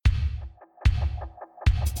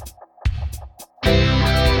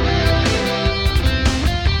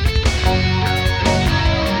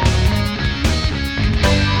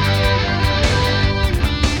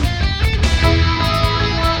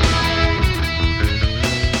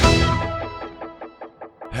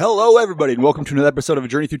Hello, everybody, and welcome to another episode of A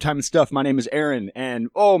Journey Through Time and Stuff. My name is Aaron, and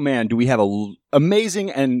oh man, do we have an amazing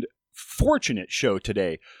and fortunate show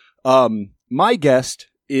today. My guest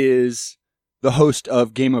is the host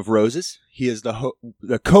of Game of Roses. He is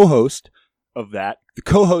the co-host of that, the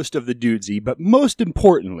co-host of the Dudesy, but most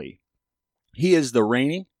importantly, he is the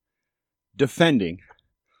reigning, defending,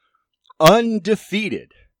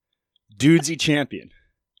 undefeated Dudesy champion.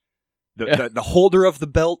 The holder of the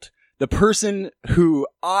belt, the person who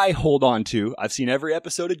I hold on to. I've seen every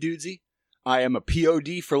episode of Dudesy. I am a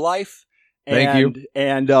POD for life. Thank you.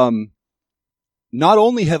 And not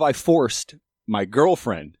only have I forced my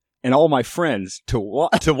girlfriend and all my friends to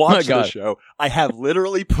watch the show, I have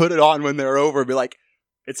literally put it on when they're over and be like,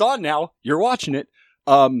 it's on now. You're watching it.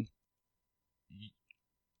 Has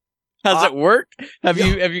it worked? Have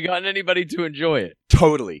you gotten anybody to enjoy it?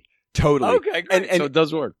 Totally. Okay, great. And so it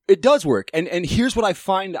does work. It does work. And here's what I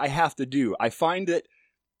find I have to do. I find that,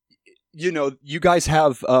 you guys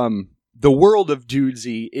have the world of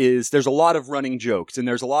Dudesy is there's a lot of running jokes and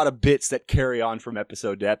there's a lot of bits that carry on from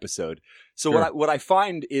episode to episode. So Sure. what I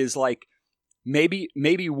find is like maybe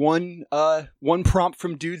one prompt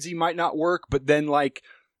from Dudesy might not work, but then like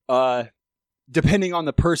depending on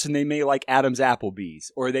the person, they may like Adam's Applebee's,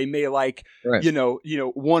 or they may like, right.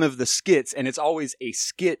 One of the skits, and it's always a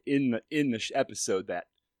skit in the episode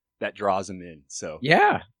that draws them in. So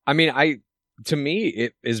Yeah, I mean, to me,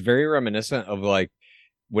 it is very reminiscent of like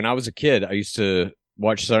when I was a kid. I used to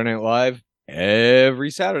watch Saturday Night Live every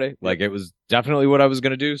Saturday. Like it was definitely what I was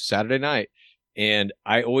going to do Saturday night, and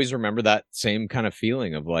I always remember that same kind of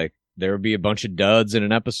feeling of like, there would be a bunch of duds in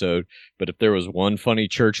an episode, but if there was one funny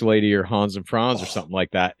church lady or Hans and Franz or something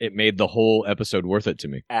like that, it made the whole episode worth it to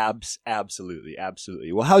me. Absolutely.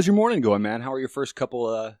 Well, how's your morning going, man? How are your first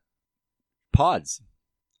couple pods?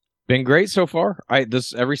 Been great so far.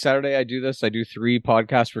 Every Saturday I do this. I do 3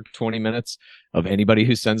 podcasts for 20 minutes of anybody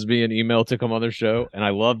who sends me an email to come on their show, and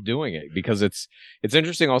I love doing it because it's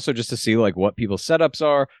interesting also just to see like what people's setups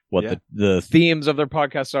are, what the themes of their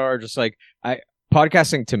podcasts are. Just like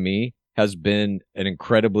podcasting to me has been an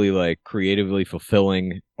incredibly like creatively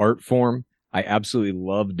fulfilling art form. I absolutely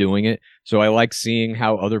love doing it. So I like seeing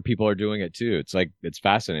how other people are doing it too. It's like, it's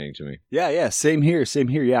fascinating to me. Yeah. Same here.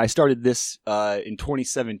 Yeah. I started this in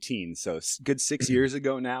 2017. So good 6 years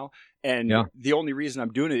ago now. And the only reason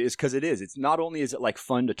I'm doing it is because it's not only is it like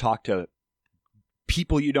fun to talk to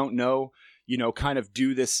people you don't know, kind of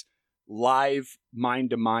do this live mind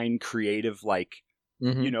to mind creative, like,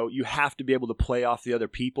 you have to be able to play off the other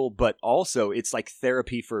people, but also it's like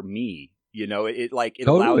therapy for me. It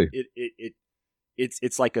Totally.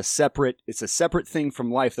 It's like a separate thing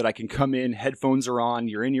from life that I can come in, headphones are on,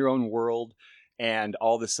 you're in your own world, and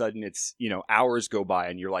all of a sudden it's, hours go by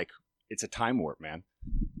and you're like, it's a time warp, man.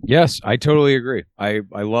 Yes, I totally agree. I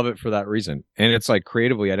love it for that reason. And it's like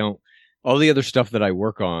creatively, all the other stuff that I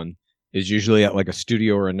work on is usually at like a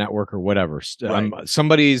studio or a network or whatever. Right.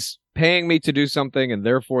 Somebody's paying me to do something and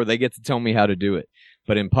therefore they get to tell me how to do it.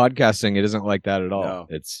 But in podcasting, it isn't like that at all. No.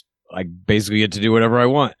 It's I basically get to do whatever I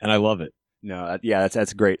want, and I love it. No,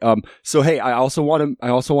 that's great. So hey, I also want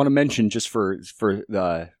to mention, just for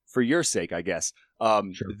your sake, I guess.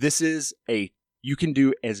 Sure. This is you can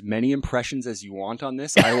do as many impressions as you want on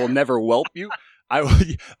this. I will never whelp you.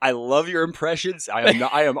 I love your impressions.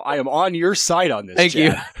 I am on your side on this. Thank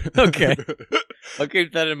Chad. you. Okay. I'll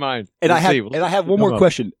keep that in mind. And I have one more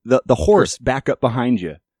question. The horse back up behind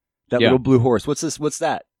you. That little blue horse. What's this? What's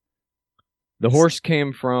that? The horse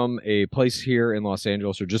came from a place here in Los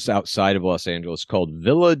Angeles, or just outside of Los Angeles, called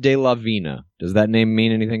Villa de la Vina. Does that name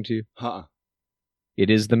mean anything to you? Huh.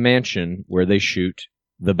 It is the mansion where they shoot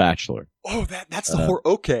The Bachelor. Oh, that's the horse.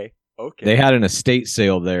 Okay. They had an estate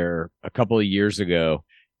sale there a couple of years ago,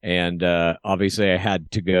 and obviously I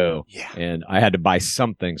had to go. Yeah. And I had to buy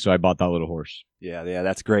something, so I bought that little horse. Yeah,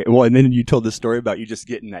 that's great. Well, and then you told the story about you just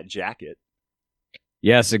getting that jacket.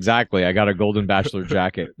 Yes, exactly. I got a Golden Bachelor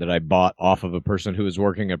jacket that I bought off of a person who was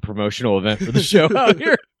working a promotional event for the show out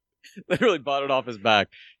here. Literally bought it off his back.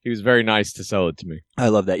 He was very nice to sell it to me. I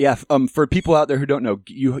love that. Yeah. For people out there who don't know,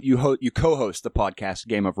 you co-host the podcast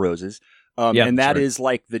Game of Roses, and that is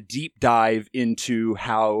like the deep dive into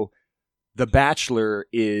how The Bachelor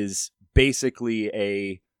is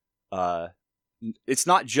basically it's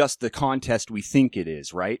not just the contest we think it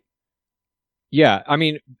is, right? Yeah, I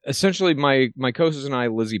mean, essentially, my co-host and I,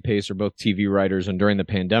 Lizzie Pace, are both TV writers, and during the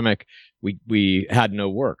pandemic, we had no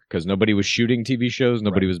work because nobody was shooting TV shows,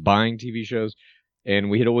 nobody was buying TV shows, and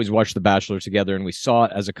we had always watched The Bachelor together, and we saw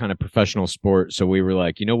it as a kind of professional sport. So we were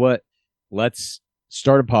like, you know what? Let's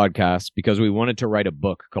start a podcast because we wanted to write a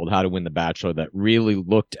book called How to Win the Bachelor that really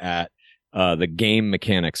looked at the game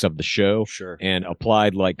mechanics of the show, and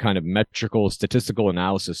applied like kind of metrical statistical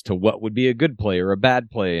analysis to what would be a good play or a bad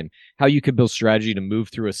play, and how you could build strategy to move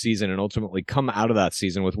through a season and ultimately come out of that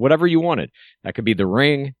season with whatever you wanted. That could be the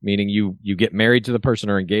ring, meaning you get married to the person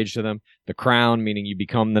or engaged to them, the crown, meaning you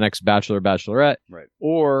become the next bachelor or bachelorette,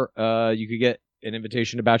 or you could get an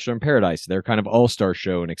invitation to Bachelor in Paradise, their kind of all-star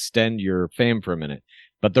show, and extend your fame for a minute.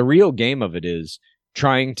 But the real game of it is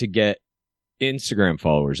trying to get Instagram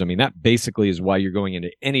followers. I mean, that basically is why you're going into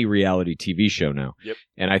any reality TV show now.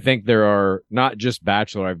 And I think there are not just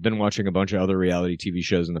Bachelor. I've been watching a bunch of other reality TV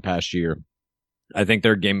shows in the past year. I think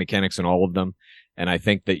there are game mechanics in all of them. And I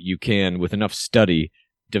think that you can, with enough study,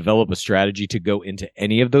 develop a strategy to go into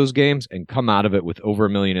any of those games and come out of it with over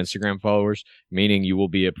 1 million Instagram followers, meaning you will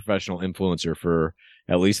be a professional influencer for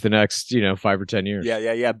at least the next, 5 or 10 years.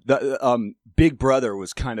 Yeah. Big Brother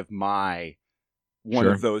was kind of one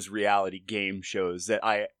of those reality game shows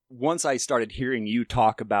that once I started hearing you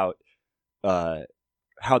talk about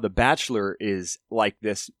how The Bachelor is like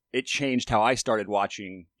this, it changed how I started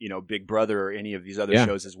watching, Big Brother or any of these other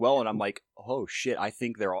shows as well. And I'm like, oh shit, I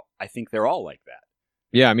think they're all like that.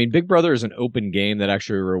 Yeah, I mean, Big Brother is an open game that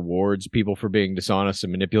actually rewards people for being dishonest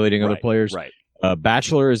and manipulating other players.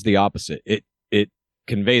 Bachelor is the opposite. It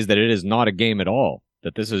conveys that it is not a game at all,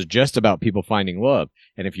 that this is just about people finding love.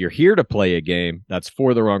 And if you're here to play a game, that's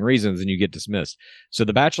for the wrong reasons and you get dismissed. So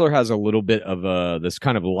The Bachelor has a little bit of this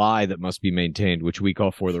kind of lie that must be maintained, which we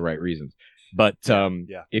call for the right reasons. But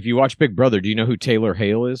if you watch Big Brother, do you know who Taylor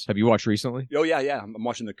Hale is? Have you watched recently? Oh, yeah. I'm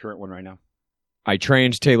watching the current one right now. I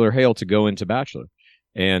trained Taylor Hale to go into Bachelor.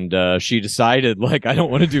 And she decided, I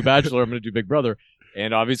don't want to do Bachelor, I'm going to do Big Brother.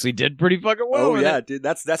 And obviously did pretty fucking well. Oh, yeah, dude.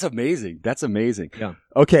 That's amazing. That's amazing. Yeah.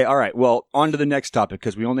 Okay, all right. Well, on to the next topic,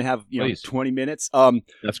 because we only have 20 minutes.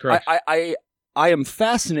 That's correct. I am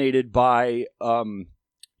fascinated by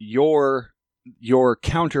your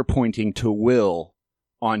counterpointing to Will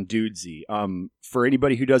on Dudesy. For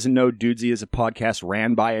anybody who doesn't know, Dudesy is a podcast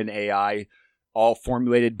ran by an AI, all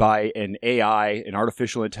formulated by an AI, an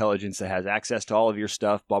artificial intelligence that has access to all of your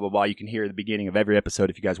stuff, blah, blah, blah. You can hear at the beginning of every episode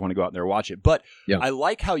if you guys want to go out there and watch it. But I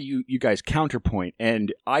like how you guys counterpoint,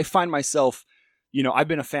 and I find myself, I've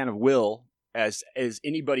been a fan of Will as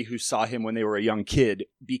anybody who saw him when they were a young kid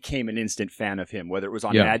became an instant fan of him, whether it was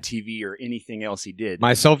on Mad TV or anything else he did.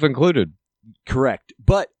 Myself included. Correct.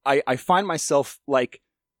 But I find myself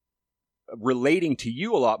relating to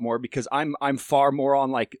you a lot more because I'm far more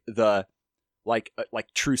on the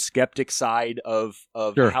true skeptic side of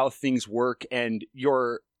how things work, and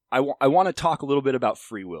I want to talk a little bit about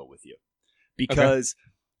free will with you, because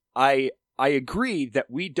I agree that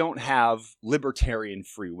we don't have libertarian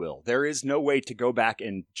free will. There is no way to go back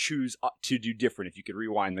and choose to do different if you could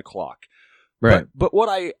rewind the clock. Right. But what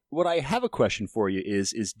I have a question for you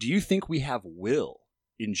is do you think we have will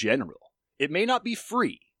in general? It may not be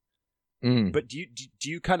free, but do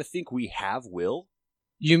you kind of think we have will?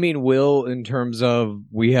 You mean will in terms of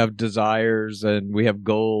we have desires and we have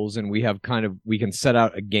goals and we have we can set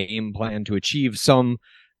out a game plan to achieve some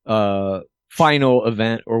final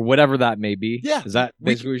event or whatever that may be? Yeah. Is that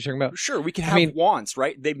basically what you're talking about? Sure. We can have wants,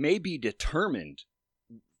 right? They may be determined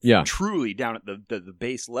truly down at the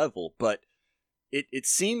base level, but it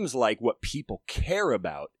seems like what people care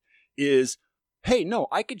about is, hey, no,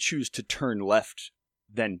 I could choose to turn left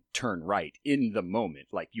then turn right in the moment.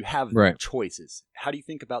 You have choices. How do you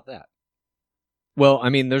think about that? Well, I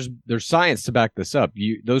mean, there's science to back this up.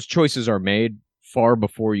 Those choices are made far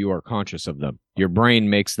before you are conscious of them. Your brain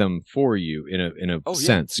makes them for you in a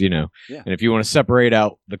sense, Yeah. And if you want to separate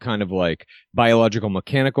out the kind of biological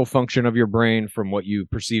mechanical function of your brain from what you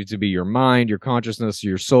perceive to be your mind, your consciousness,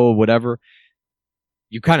 your soul, whatever,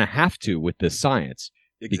 you kind of have to with this science.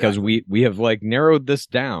 Exactly. Because we have narrowed this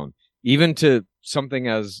down even to something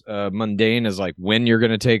as mundane as when you're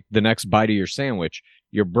going to take the next bite of your sandwich.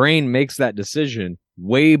 Your brain makes that decision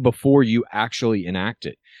way before you actually enact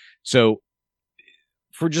it. So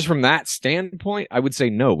from that standpoint, I would say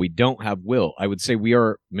no, we don't have will. I would say we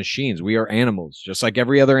are machines. We are animals, just like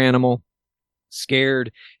every other animal,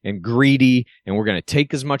 scared and greedy, and we're going to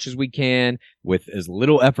take as much as we can with as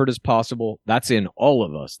little effort as possible. That's in all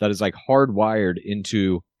of us. That is hardwired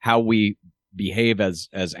into how we behave as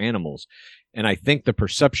animals. And I think the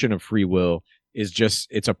perception of free will is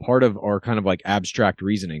it's a part of our kind of abstract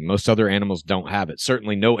reasoning. Most other animals don't have it.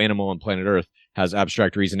 Certainly no animal on planet Earth has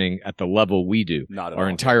abstract reasosoning at the level we do. Not at our all.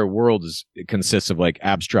 Entire world consists of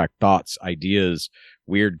abstract thoughts, ideas,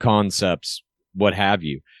 weird concepts, what have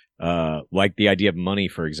you. Like the idea of money,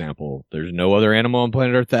 for example. There's no other animal on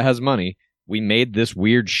planet Earth that has money. We made this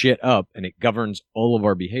weird shit up and it governs all of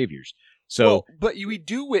our behaviors. So, but we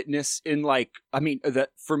do witness in like, I mean,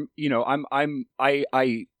 that from, you know,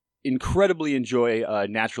 I incredibly enjoy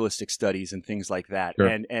naturalistic studies and things like that, sure.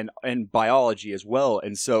 and biology as well.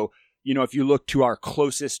 And so, you know, if you look to our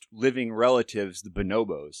closest living relatives, the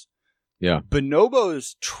bonobos,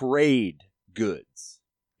 bonobos trade goods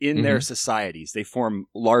in their societies. They form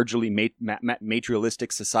largely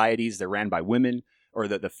matrialistic societies. They're ran by women, or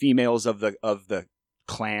the females of the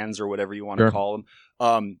clans, or whatever you want to call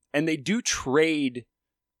them. And they do trade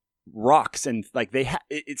rocks, and like they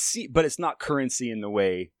but it's not currency in the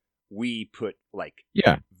way we put like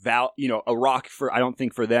you know, a rock for, I don't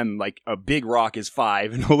think for them like a big rock is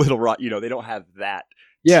 5 and a little rock, you know, they don't have that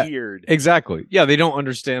tiered. Exactly. Yeah, they don't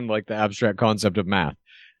understand like the abstract concept of math.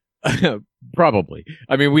 Probably.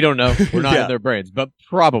 I mean, we don't know. We're not in their brains, but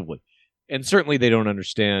probably. And certainly they don't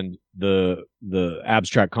understand the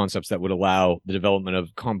abstract concepts that would allow the development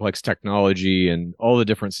of complex technology and all the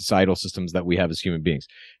different societal systems that we have as human beings.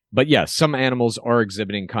 But yes, some animals are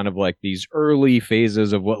exhibiting kind of like these early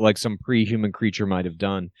phases of what like some pre-human creature might have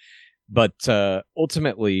done. But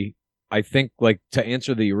ultimately, I think, like, to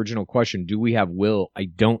answer the original question, do we have will? I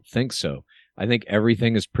don't think so. I think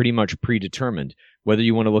everything is pretty much predetermined, whether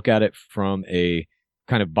you want to look at it from a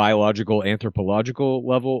kind of biological, anthropological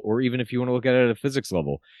level, or even if you want to look at it at a physics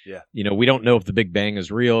level. Yeah. You know, we don't know if the Big Bang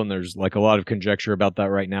is real, and there's like a lot of conjecture about that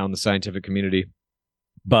right now in the scientific community.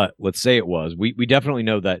 But let's say it was. We definitely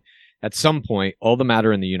know that at some point, all the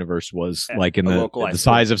matter in the universe was like in the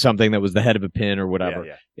size of something that was the head of a pin or whatever.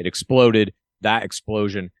 Yeah. It exploded. That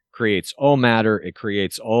explosion creates all matter. It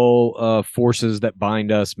creates all forces that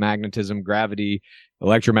bind us: magnetism, gravity,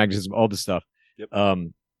 electromagnetism, all this stuff. Yep.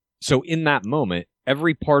 So in that moment,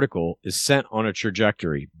 every particle is sent on a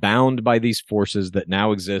trajectory bound by these forces that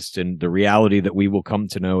now exist in the reality that we will come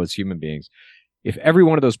to know as human beings. If every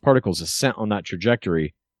one of those particles is sent on that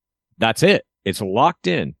trajectory, that's it. It's locked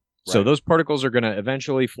in. Right. So those particles are going to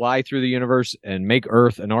eventually fly through the universe and make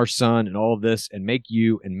Earth and our sun and all of this and make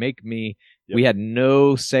you and make me. Yep. We had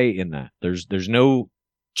no say in that. There's no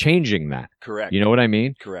changing that. Correct. You know what I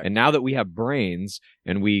mean? Correct. And now that we have brains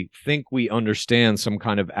and we think we understand some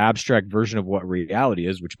kind of abstract version of what reality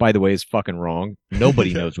is, which, by the way, is fucking wrong.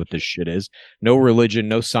 Nobody knows what this shit is. No religion,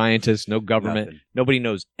 no scientists, no government. Nothing. Nobody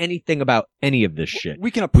knows anything about any of this shit.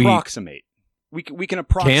 We can approximate. We can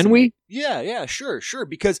approximate. Can we? Yeah, sure.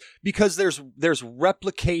 Because there's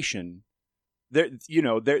replication. There, you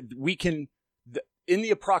know, we can. In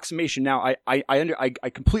the approximation now, I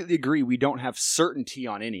completely agree. We don't have certainty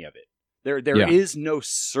on any of it. There is no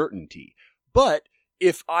certainty. But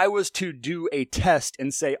if I was to do a test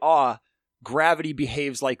and say, gravity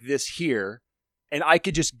behaves like this here, and I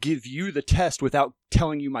could just give you the test without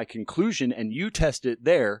telling you my conclusion, and you test it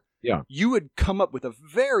there, you would come up with a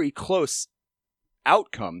very close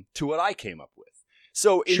outcome to what I came up with.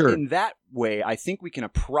 So in that way, I think we can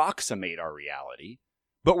approximate our reality.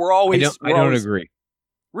 But we're always... I don't agree.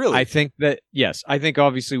 Really? I think that, yes. I think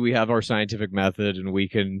obviously we have our scientific method and we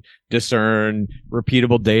can discern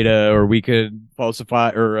repeatable data, or we could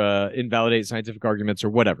falsify or invalidate scientific arguments or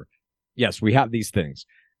whatever. Yes, we have these things.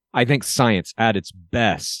 I think science at its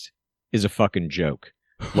best is a fucking joke.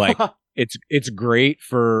 Like, it's great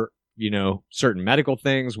for, you know, certain medical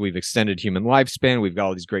things. We've extended human lifespan. We've got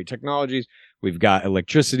all these great technologies. We've got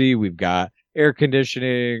electricity. We've got air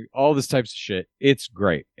conditioning, all this types of shit. It's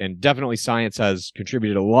great. And definitely science has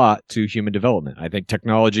contributed a lot to human development. I think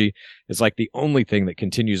technology is like the only thing that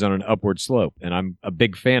continues on an upward slope. And I'm a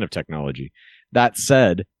big fan of technology. That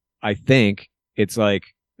said, I think it's like,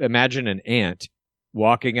 imagine an ant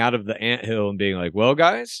walking out of the anthill and being like, well,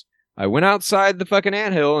 guys, I went outside the fucking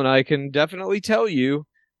anthill and I can definitely tell you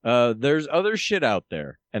there's other shit out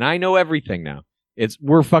there. And I know everything now.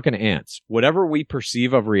 We're fucking ants. Whatever we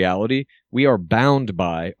perceive of reality, we are bound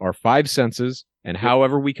by our 5 senses and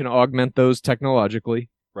however we can augment those technologically.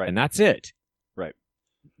 Right. And that's it. Right.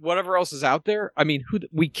 Whatever else is out there, I mean,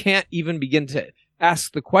 we can't even begin to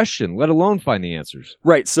ask the question, let alone find the answers.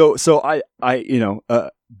 Right. So I you know,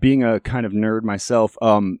 being a kind of nerd myself,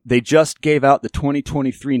 they just gave out the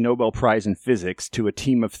 2023 Nobel Prize in Physics to a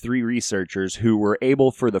team of 3 researchers who were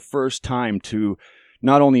able for the first time to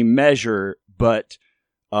not only measure but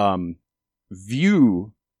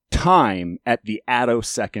view time at the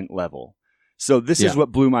attosecond level. So this is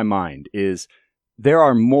what blew my mind, is there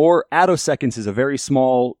are more... Attoseconds is a very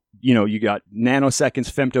small, you know, you got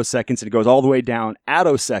nanoseconds, femtoseconds, and it goes all the way down.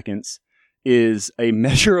 Attoseconds is a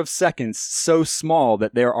measure of seconds so small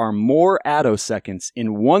that there are more attoseconds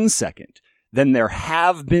in 1 second than there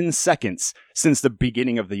have been seconds since the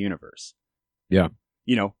beginning of the universe. Yeah.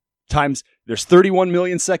 You know, times... There's 31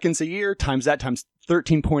 million seconds a year, times that times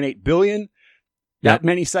 13.8 billion. That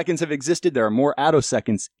many seconds have existed. There are more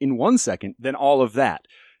attoseconds in 1 second than all of that.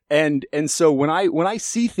 And so when I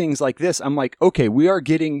see things like this, I'm like, okay, we are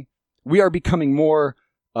becoming more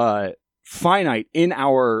finite in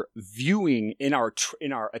our viewing, in our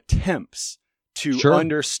attempts to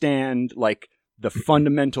understand like the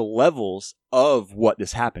fundamental levels of what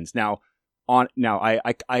this happens. Now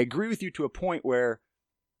I agree with you to a point where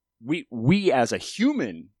we as a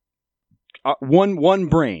human, one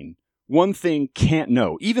brain, one thing can't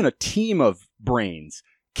know. Even a team of brains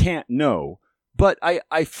can't know. But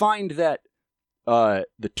I find that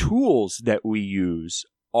the tools that we use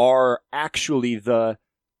are actually it's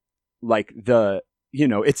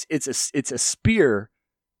a spear,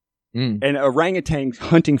 and orangutan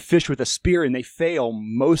hunting fish with a spear, and they fail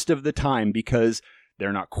most of the time because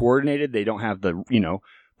they're not coordinated. They don't have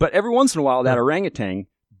but every once in a while that orangutan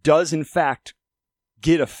does in fact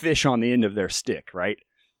get a fish on the end of their stick, right?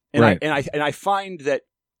 And I find that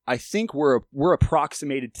I think we're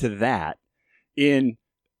approximated to that. It'd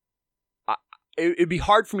be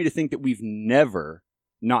hard for me to think that we've never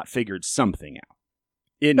not figured something out.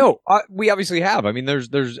 We obviously have. I mean,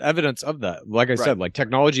 there's evidence of that. Like I said, like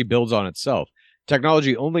technology builds on itself.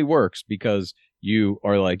 Technology only works because you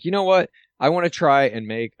are like, you know what? I want to try and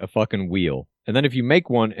make a fucking wheel. And then if you make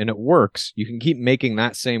one and it works, you can keep making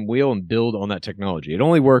that same wheel and build on that technology. It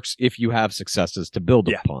only works if you have successes to build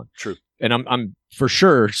upon. True. And I'm for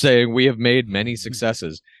sure saying we have made many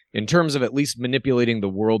successes in terms of at least manipulating the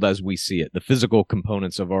world as we see it, the physical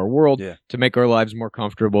components of our world to make our lives more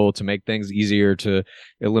comfortable, to make things easier, to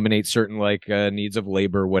eliminate certain needs of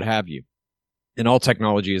labor, what have you. And all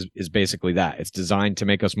technology is basically that. It's designed to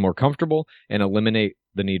make us more comfortable and eliminate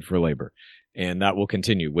the need for labor. And that will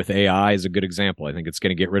continue. With AI is a good example. I think it's going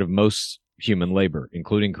to get rid of most human labor,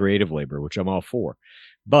 including creative labor, which I'm all for.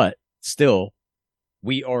 But still,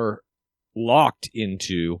 we are locked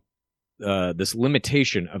into this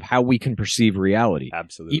limitation of how we can perceive reality.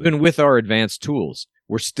 Absolutely. Even with our advanced tools,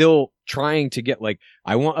 we're still trying to get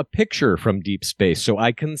I want a picture from deep space so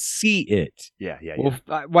I can see it. Yeah. Well,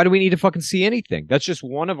 why do we need to fucking see anything? That's just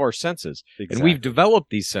one of our senses. Exactly. And we've developed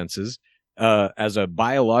these senses as a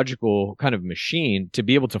biological kind of machine to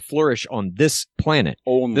be able to flourish on this planet.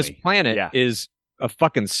 Only. This planet is a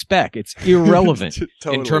fucking speck. It's irrelevant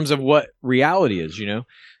totally. In terms of what reality is,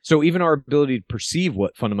 So even our ability to perceive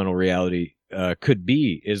what fundamental reality could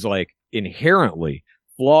be is inherently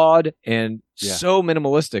flawed and so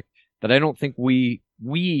minimalistic that I don't think we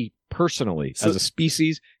personally as a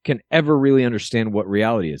species can ever really understand what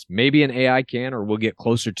reality is. Maybe an AI can, or we'll get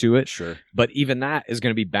closer to it. Sure. But even that is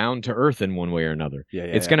going to be bound to earth in one way or another.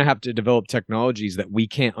 It's going to have to develop technologies that we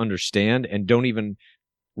can't understand and don't even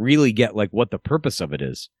really get what the purpose of it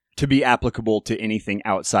is to be applicable to anything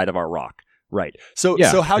outside of our rock. Right. So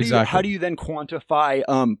how do you then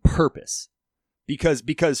quantify purpose?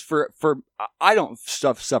 Because for I don't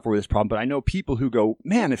suffer with this problem, but I know people who go,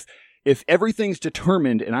 man, if everything's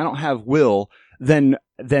determined and I don't have will, then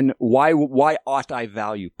why ought I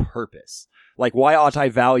value purpose? Why ought I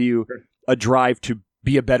value a drive to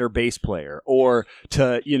be a better bass player or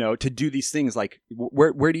to do these things?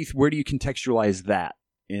 Where do you contextualize that?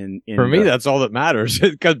 For me, that's all that matters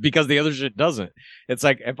because the other shit doesn't. It's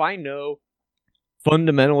if I know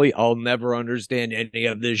fundamentally I'll never understand any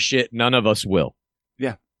of this shit, none of us will.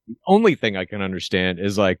 Yeah. The only thing I can understand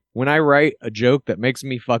is when I write a joke that makes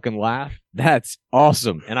me fucking laugh, that's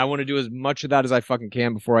awesome. And I want to do as much of that as I fucking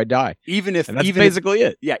can before I die. That's basically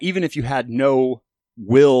it. Yeah. Even if you had no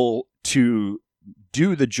will to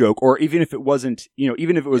do the joke, or even if it wasn't,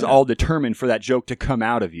 even if it was all determined for that joke to come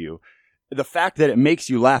out of you, the fact that it makes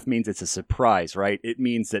you laugh means it's a surprise, right? It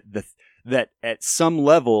means that that at some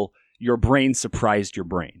level your brain surprised your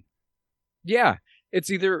brain. Yeah. It's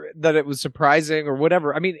either that it was surprising or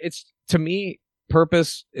whatever. I mean, it's, to me,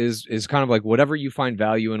 purpose is kind of whatever you find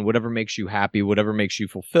value in, whatever makes you happy, whatever makes you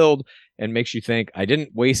fulfilled and makes you think, I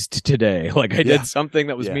didn't waste today. I did something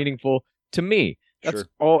that was meaningful to me. That's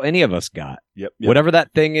all any of us got. Yep. Whatever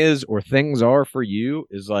that thing is or things are for you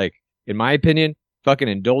is in my opinion, fucking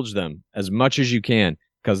indulge them as much as you can,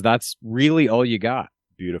 because that's really all you got.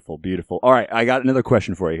 Beautiful, beautiful. All right, I got another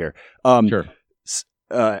question for you here. Sure.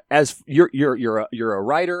 As you're a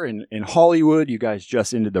writer in Hollywood, you guys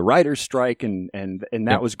just ended the writer's strike, and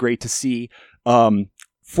that was great to see.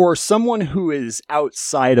 For someone who is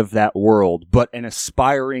outside of that world, but an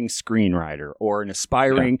aspiring screenwriter or an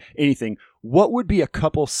aspiring anything, what would be a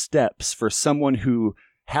couple steps for someone who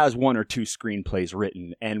has one or two screenplays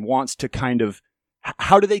written and wants to kind of,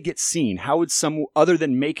 how do they get seen? How would other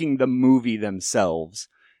than making the movie themselves,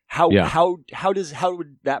 How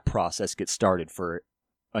would that process get started for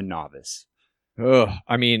a novice?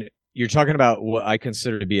 I mean, you're talking about what I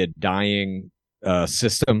consider to be a dying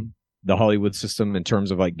system, the Hollywood system, in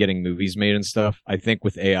terms of like getting movies made and stuff. I think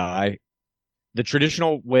with AI, the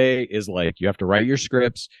traditional way is like you have to write your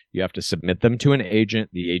scripts, you have to submit them to an agent.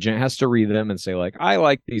 The agent has to read them and say like, I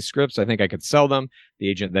like these scripts, I think I could sell them. The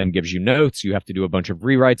agent then gives you notes. You have to do a bunch of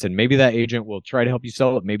rewrites, and maybe that agent will try to help you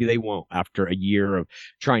sell it. Maybe they won't after a year of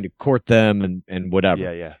trying to court them and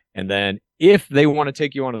whatever. Yeah. And then if they want to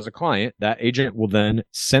take you on as a client, that agent will then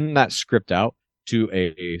send that script out to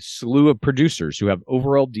a slew of producers who have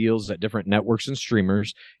overall deals at different networks and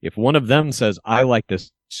streamers. If one of them says, I like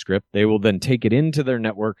this script, they will then take it into their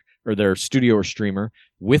network or their studio or streamer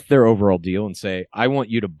with their overall deal and say, I want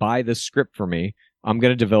you to buy this script for me. I'm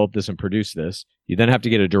going to develop this and produce this. You then have to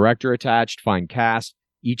get a director attached, find cast.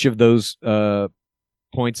 Each of those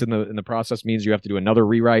points in the process means you have to do another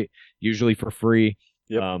rewrite, usually for free.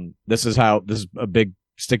 Yep. This is a big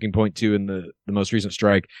sticking point too in the most recent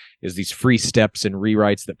strike is these free steps and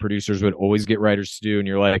rewrites that producers would always get writers to do, and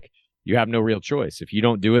you're like, you have no real choice. If you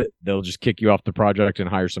don't do it, they'll just kick you off the project and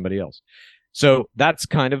hire somebody else. So that's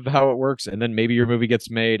kind of how it works. And then maybe your movie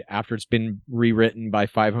gets made after it's been rewritten by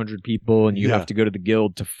 500 people, and you have to go to the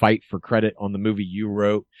guild to fight for credit on the movie you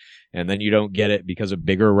wrote, and then you don't get it because a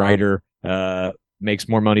bigger writer makes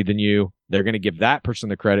more money than you. They're going to give that person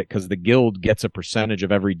the credit because the guild gets a percentage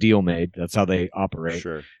of every deal made. That's how they operate.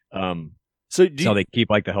 Sure. So how they keep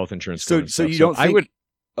like the health insurance. So you don't think? I would.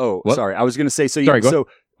 Oh, what? Sorry. I was going to say.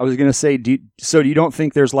 I was going to say. Do you don't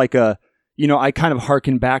think there's like a? I kind of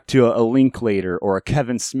harken back to a Linklater or a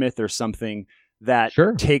Kevin Smith or something that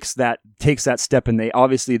takes that step, and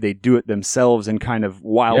they do it themselves and kind of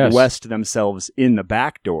Wild West themselves in the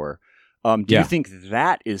back door. Do you think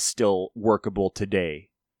that is still workable today?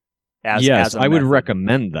 As I would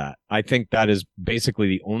recommend that. I think that is basically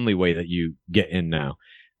the only way that you get in now.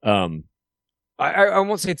 I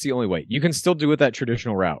won't say it's the only way. You can still do it that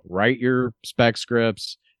traditional route. Write your spec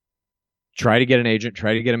scripts, try to get an agent,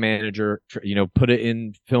 try to get a manager, put it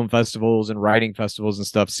in film festivals and writing festivals and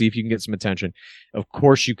stuff, see if you can get some attention. Of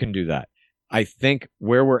course you can do that. I think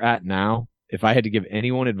where we're at now, if I had to give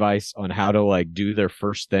anyone advice on how to like do their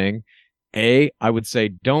first thing, I would say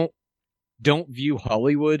don't view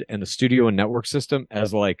Hollywood and the studio and network system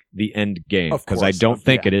as like the end game, because I don't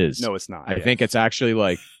think it is. No, it's not. I think it's actually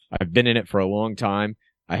like, I've been in it for a long time.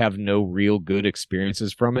 I have no real good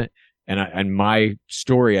experiences from it. And my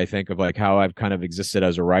story, I think, of like how I've kind of existed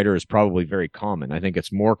as a writer is probably very common. I think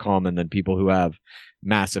it's more common than people who have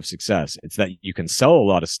massive success. It's that you can sell a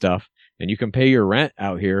lot of stuff and you can pay your rent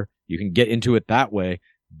out here. You can get into it that way,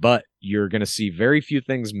 but you're going to see very few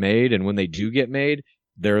things made. And when they do get made,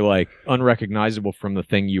 they're like unrecognizable from the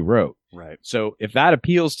thing you wrote. Right. So if that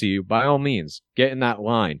appeals to you, by all means, get in that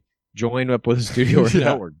line, join up with a studio or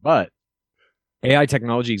network. But AI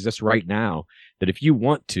technology exists right now that if you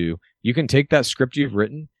want to, you can take that script you've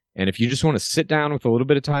written, and if you just want to sit down with a little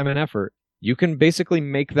bit of time and effort, you can basically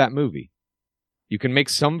make that movie. You can make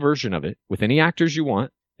some version of it with any actors you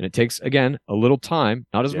want, and it takes, again, a little time,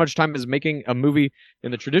 not as much time as making a movie in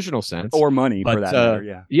the traditional sense. Or money, for that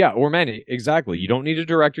matter, Yeah, or money, exactly. You don't need a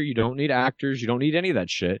director, you don't need actors, you don't need any of that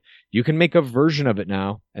shit. You can make a version of it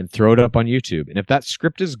now and throw it up on YouTube. And if that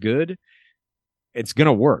script is good, it's going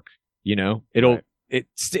to work.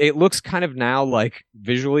 It looks kind of now like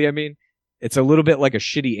visually, I mean, it's a little bit like a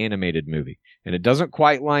shitty animated movie, and it doesn't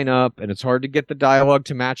quite line up, and it's hard to get the dialogue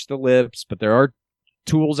to match the lips, but there are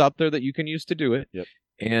tools out there that you can use to do it. Yep.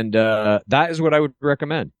 And that is what I would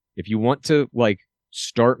recommend. If you want to like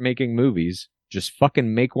start making movies, just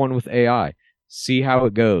fucking make one with AI, see how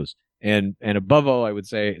it goes. And above all, I would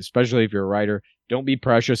say, especially if you're a writer, don't be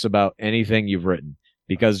precious about anything you've written,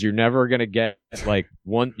 because you're never going to get like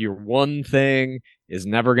your one thing is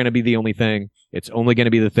never going to be the only thing. It's only going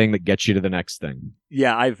to be the thing that gets you to the next thing.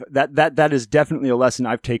 Yeah, that is definitely a lesson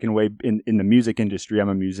I've taken away in the music industry. I'm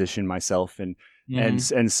a musician myself, and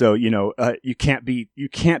so you can't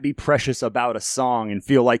be precious about a song and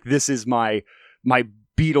feel like this is my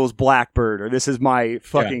Beatles Blackbird or this is my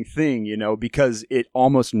fucking thing, because it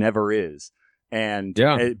almost never is. And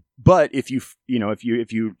but if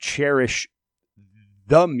you cherish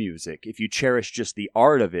the music, if you cherish just the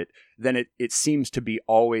art of it, then it seems to be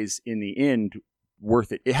always in the end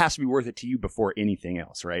worth it. It has to be worth it to you before anything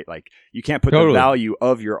else, right? Like you can't put the value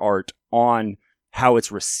of your art on how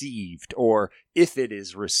it's received or if it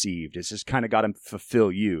is received. It's just kind of got to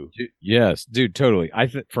fulfill you. Yes, dude, totally. I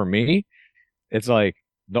think for me, it's like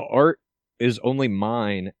the art is only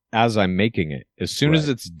mine as I'm making it. As soon as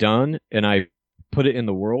it's done and I put it in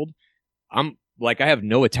the world, I'm like I have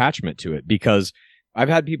no attachment to it, because I've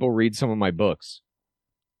had people read some of my books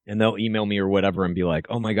and they'll email me or whatever and be like,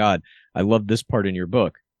 oh my God, I love this part in your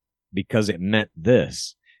book because it meant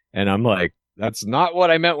this. And I'm like, that's not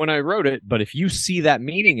what I meant when I wrote it. But if you see that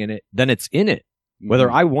meaning in it, then it's in it.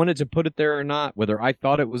 Whether I wanted to put it there or not, whether I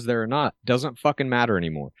thought it was there or not, doesn't fucking matter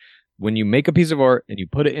anymore. When you make a piece of art and you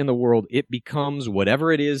put it in the world, it becomes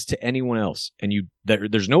whatever it is to anyone else. And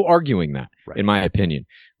there's no arguing that, in my opinion.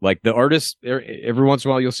 Like the artist, every once in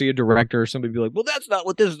a while, you'll see a director or somebody be like, well, that's not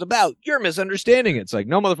what this is about. You're misunderstanding it. It's like,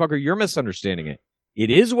 no, motherfucker, you're misunderstanding it. It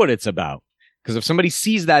is what it's about. Because if somebody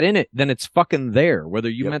sees that in it, then it's fucking there, whether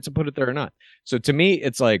you meant to put it there or not. So to me,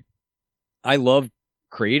 it's like, I love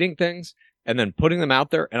creating things and then putting them out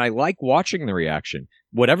there. And I like watching the reaction,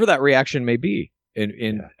 whatever that reaction may be,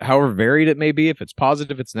 in however varied it may be. If it's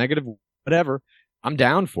positive, it's negative, whatever, I'm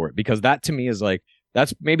down for it, because that to me is like,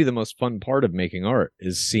 that's maybe the most fun part of making art,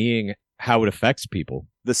 is seeing how it affects people.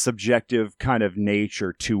 The subjective kind of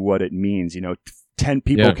nature to what it means. 10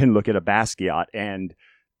 people can look at a Basquiat and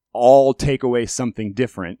all take away something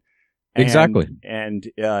different. Exactly. And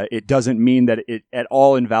it doesn't mean that it at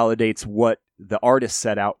all invalidates what the artist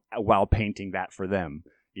set out while painting that for them,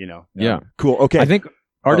 Cool. Okay. I think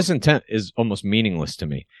artist intent is almost meaningless to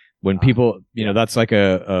me when people, that's like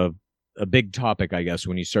a big topic, I guess,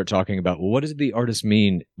 when you start talking about, well, what does the artist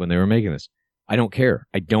mean when they were making this? I don't care.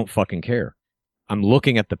 I don't fucking care. I'm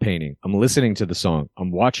looking at the painting. I'm listening to the song.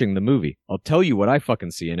 I'm watching the movie. I'll tell you what I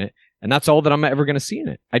fucking see in it. And that's all that I'm ever going to see in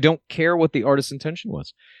it. I don't care what the artist's intention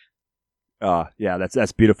was. Yeah,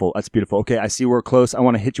 that's beautiful. That's beautiful. Okay, I see we're close. I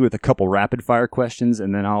want to hit you with a couple rapid fire questions,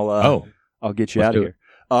 and then I'll get you out of here.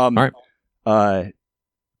 All right.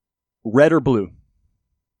 Red or blue?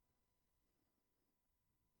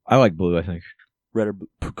 I like blue, I think. Red or blue.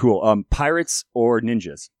 Cool. Pirates or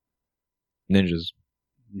ninjas? Ninjas.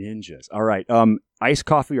 Ninjas. All right. Iced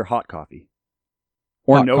coffee or hot coffee?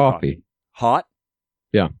 Or hot no coffee? Hot?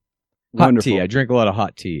 Yeah. Hot Wonderful. Tea. I drink a lot of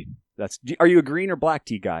hot tea. Are you a green or black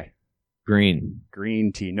tea guy? Green.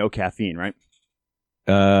 Green tea. No caffeine, right?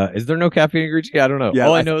 Is there no caffeine in green tea? I don't know. Yeah,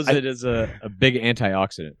 all I know is it is a big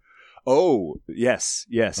antioxidant. Oh, yes.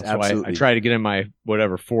 That's absolutely. Why I try to get in my,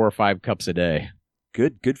 4 or 5 cups a day.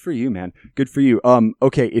 Good for you, man. Good for you.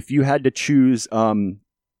 Okay, if you had to choose the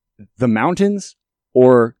mountains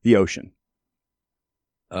or the ocean?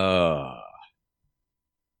 I'll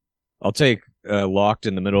take locked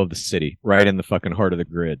in the middle of the city, right in the fucking heart of the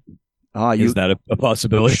grid. Is that a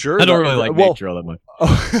possibility? Sure. I don't really like nature all that much.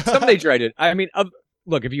 Some nature I did. I mean,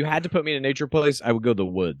 look, if you had to put me in a nature place, I would go to the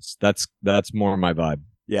woods. That's more my vibe.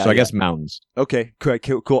 Yeah. So I guess mountains. Okay.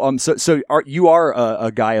 Cool. So you are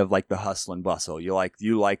a guy of like the hustle and bustle. You like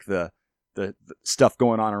the stuff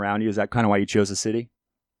going on around you. Is that kind of why you chose the city?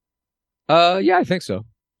 Yeah, I think so.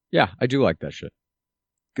 Yeah, I do like that shit.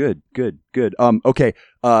 Good. Okay.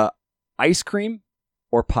 Ice cream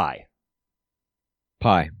or pie?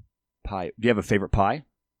 Pie. Do you have a favorite pie?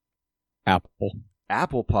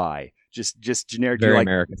 Apple pie. Just generic. Very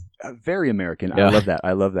American. Very American. Yeah.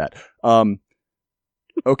 I love that.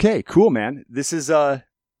 Okay, cool, man. This is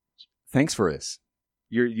thanks for this.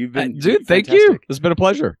 You've been dude. Thank you. It's been a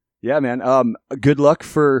pleasure. Yeah, man. Good luck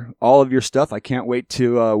for all of your stuff. I can't wait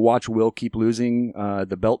to watch Will keep losing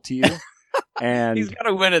the belt to you. And he's got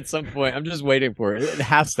to win at some point. I'm just waiting for it. It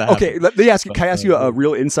has to happen. Okay, let me ask you. Can I ask you a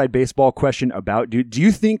real inside baseball question about Dude? Do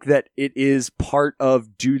you think that it is part of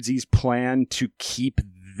Dudesy's plan to keep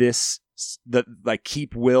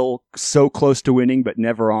keep Will so close to winning but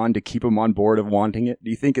never on, to keep him on board of wanting it?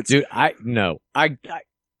 Do you think it's... Dude, I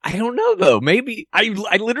don't know, though. Maybe. I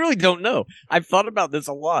literally don't know. I've thought about this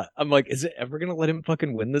a lot. I'm like, is it ever going to let him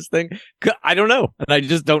fucking win this thing? I don't know. And I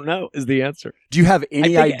just don't know is the answer. Do you have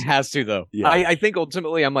any idea? It has to, though. Yeah. I think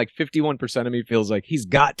ultimately I'm like 51% of me feels like he's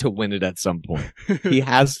got to win it at some point. He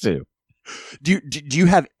has to. Do you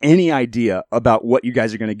have any idea about what you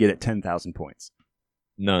guys are going to get at 10,000 points?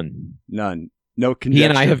 None. No conjecture. He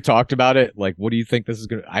and I have talked about it. Like, what do you think this is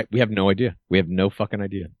going to... We have no idea. We have no fucking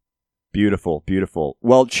idea. Beautiful.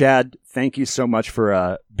 Well, Chad, thank you so much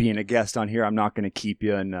for being a guest on here. I'm not going to keep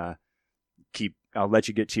you and I'll let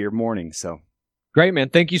you get to your morning. So great, man.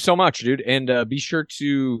 Thank you so much, dude. And be sure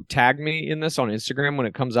to tag me in this on Instagram when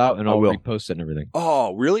it comes out, and I'll repost it and everything.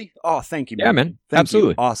 Oh, really? Oh, thank you, man. Yeah, man.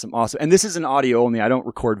 Absolutely. Awesome. And this is an audio only. I don't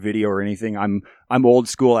record video or anything. I'm old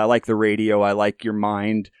school. I like the radio. I like your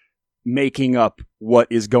mind making up what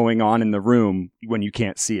is going on in the room when you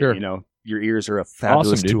can't see it, Sure. Your ears are a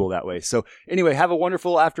fabulous tool that way. So anyway, have a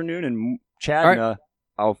wonderful afternoon, and Chad, right.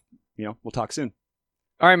 And we'll talk soon.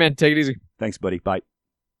 All right, man. Take it easy. Thanks, buddy. Bye.